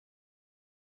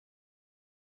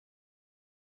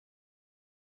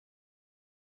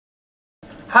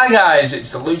Hi guys,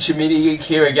 it's the Luchamediageek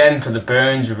here again for the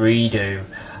Burns redo.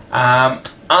 I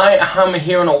am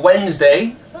here on a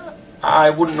Wednesday.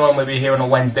 I wouldn't normally be here on a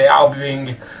Wednesday. I'll be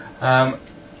being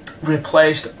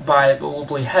replaced by the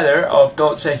lovely Heather of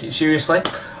Don't Take It Seriously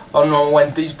on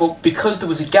Wednesdays, but because there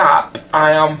was a gap,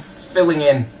 I am filling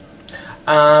in.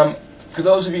 For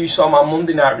those of you who saw my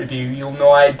Monday night review, you'll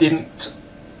know I didn't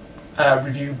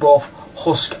review both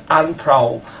Husk and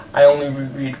Prowl. I only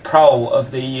reviewed Prowl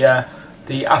of the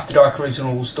After Dark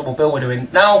Originals double bill we're doing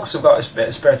now, because I've got a bit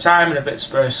of spare time and a bit of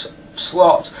spare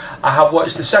slot. I have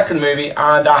watched the second movie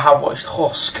and I have watched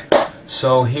Husk,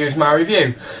 so here's my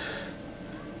review.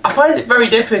 I find it very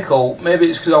difficult, maybe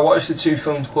it's because I watched the two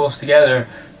films close together,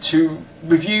 to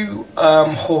review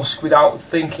Husk without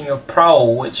thinking of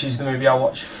Prowl, which is the movie I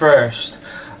watched first.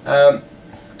 I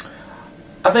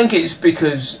think it's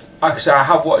because, like I say, I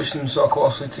have watched them so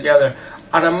closely together,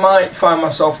 and I might find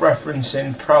myself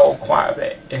referencing Prowl quite a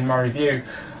bit in my review.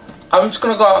 I'm just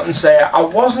going to go out and say I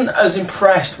wasn't as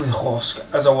impressed with Husk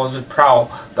as I was with Prowl.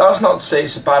 That's not to say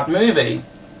it's a bad movie,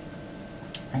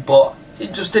 but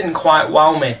it just didn't quite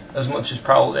wow me as much as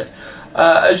Prowl did.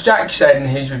 As Jack said in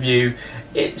his review,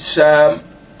 it's a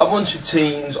bunch of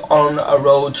teens on a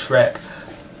road trip,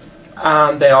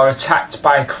 and they are attacked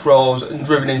by crows and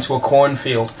driven into a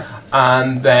cornfield,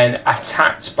 and then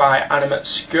attacked by animate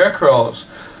scarecrows,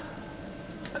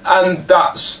 and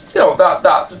that's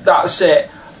that's it.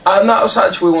 And that's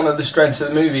actually one of the strengths of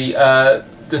the movie, the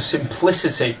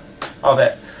simplicity of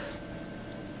it.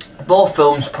 Both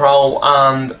films, Prowl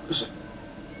and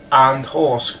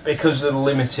Husk, because of the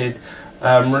limited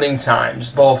running times,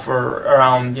 both are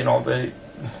around the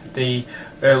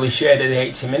early shade of the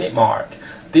 80-minute mark.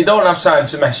 They don't have time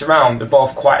to mess around. They're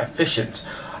both quite efficient.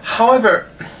 However,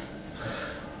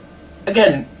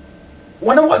 again,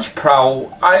 when I watch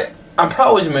Prowl,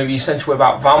 Prowl is a movie essentially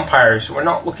about vampires. We're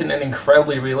not looking at an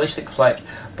incredibly realistic flick,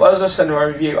 but as I said in my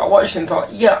review, I watched it and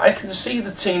thought, yeah, I can see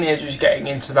the teenagers getting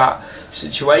into that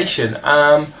situation.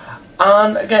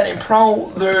 And again, in Prowl,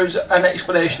 there's an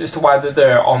explanation as to why they're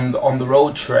there on the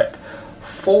road trip.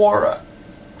 For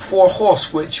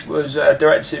Husk, which was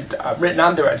written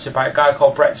and directed by a guy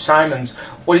called Brett Simons,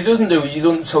 what he doesn't do is he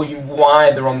doesn't tell you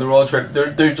why they're on the road trip.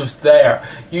 They're just there.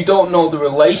 You don't know the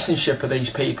relationship of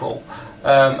these people.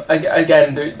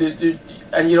 Again,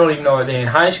 and you don't even know, are they in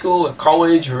high school or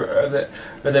college, or are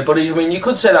they buddies? I mean, you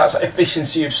could say that's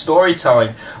efficiency of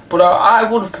storytelling, but I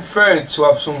would have preferred to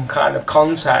have some kind of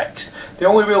context. The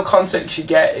only real context you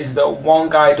get is that one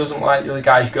guy doesn't like the other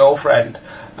guy's girlfriend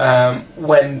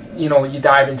when you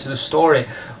dive into the story,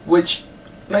 which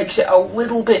makes it a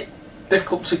little bit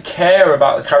difficult to care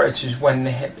about the characters when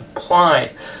they hit the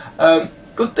plot.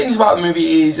 Good things about the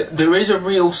movie is there is a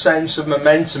real sense of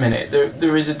momentum in it.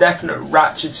 There is a definite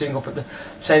ratcheting up of the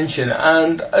tension,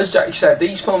 and as Jack said,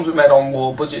 these films are made on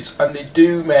low budgets and they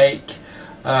do make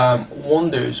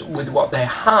wonders with what they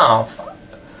have.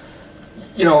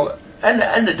 At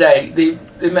the end of the day, they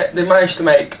managed to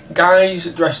make guys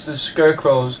dressed as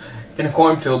scarecrows in a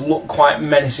cornfield look quite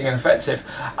menacing and effective.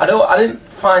 I didn't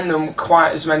find them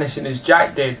quite as menacing as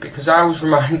Jack did, because I was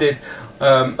reminded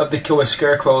of the killer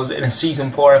scarecrows in a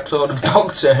season 4 episode of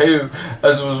Doctor Who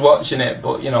as I was watching it,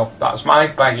 but that's my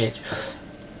baggage.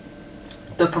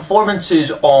 The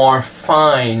performances are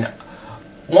fine.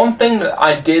 One thing that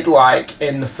I did like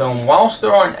in the film, whilst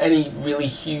there aren't any really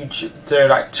huge third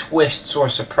act twists or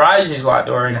surprises like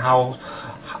there are in Prowl,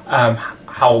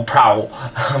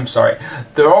 I'm sorry,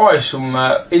 there are some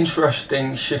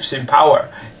interesting shifts in power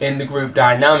in the group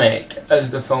dynamic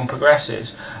as the film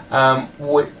progresses,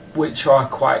 which are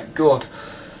quite good.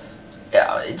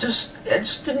 Yeah, it just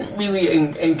didn't really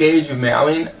engage with me. I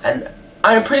mean, and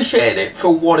I appreciate it for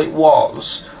what it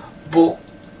was, but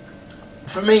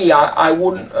for me, I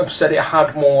wouldn't have said it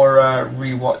had more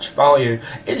rewatch value.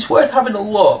 It's worth having a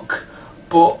look,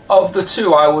 but of the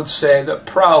two, I would say that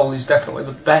Prowl is definitely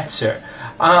the better.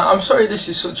 I'm sorry this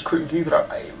is such a quick review, but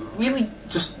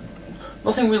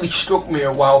nothing really struck me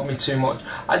or wowed me too much.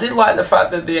 I did like the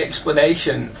fact that the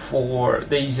explanation for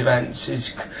these events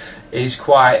is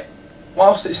quite,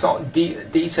 whilst it's not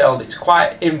detailed, it's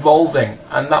quite involving,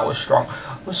 and that was strong.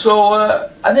 So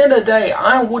at the end of the day,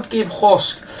 I would give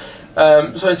Husk,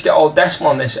 sorry to get all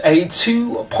decimal on this, a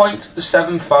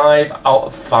 2.75 out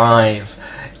of 5.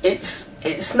 It's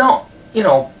not,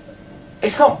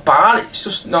 it's not bad, it's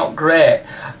just not great.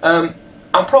 I'm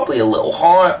probably a little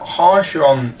harsher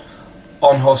on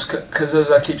Husk, because as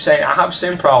I keep saying, I have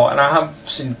seen Prowl, and I have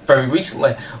seen very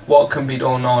recently what can be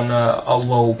done on a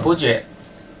low budget.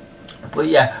 But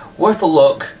yeah, worth a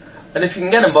look. And if you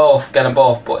can get them both, get them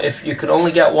both. But if you can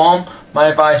only get one, my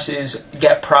advice is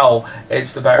get Prowl.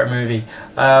 It's the better movie.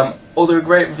 Other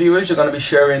great reviewers are going to be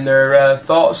sharing their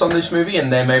thoughts on this movie,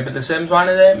 and they may be the same as mine,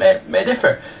 and they may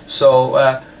differ.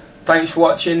 So thanks for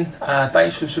watching,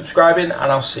 thanks for subscribing,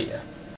 and I'll see you.